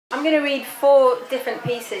I'm going to read 4 different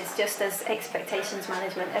pieces just as expectations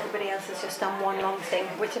management. Everybody else has just done one long thing,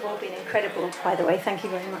 which have all been incredible, by the way. Thank you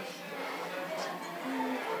very much.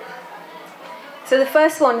 So the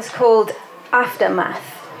first one is called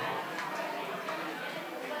Aftermath.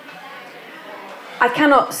 I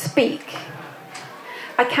cannot speak.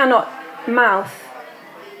 I cannot mouth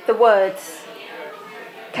the words.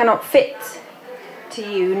 Cannot fit to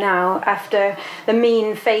you now after the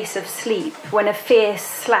mean face of sleep, when a fierce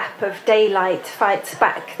slap of daylight fights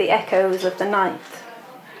back the echoes of the night.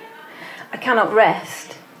 I cannot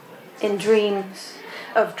rest in dreams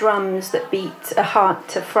of drums that beat, a heart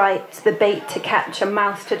to fright, the bait to catch, a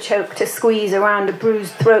mouth to choke, to squeeze around a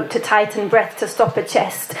bruised throat, to tighten breath, to stop a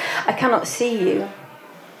chest. I cannot see you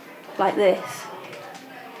like this.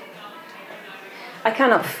 I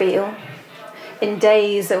cannot feel in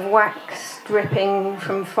days of wax dripping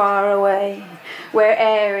from far away, where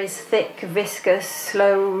air is thick, viscous,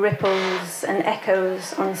 slow ripples and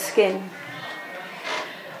echoes on skin.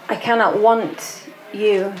 I cannot want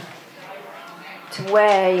you to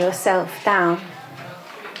wear yourself down,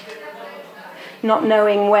 not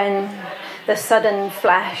knowing when the sudden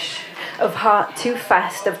flash of heart too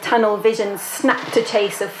fast, of tunnel vision snap to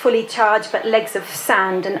chase, of fully charged but legs of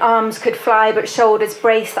sand, and arms could fly but shoulders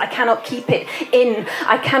braced. I cannot keep it in,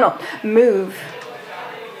 I cannot move.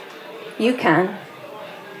 You can.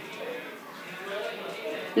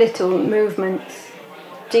 Little movements,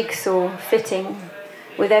 jigsaw fitting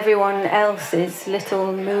with everyone else's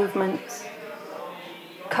little movements,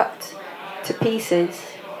 cut to pieces.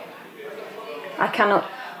 I cannot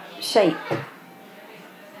shape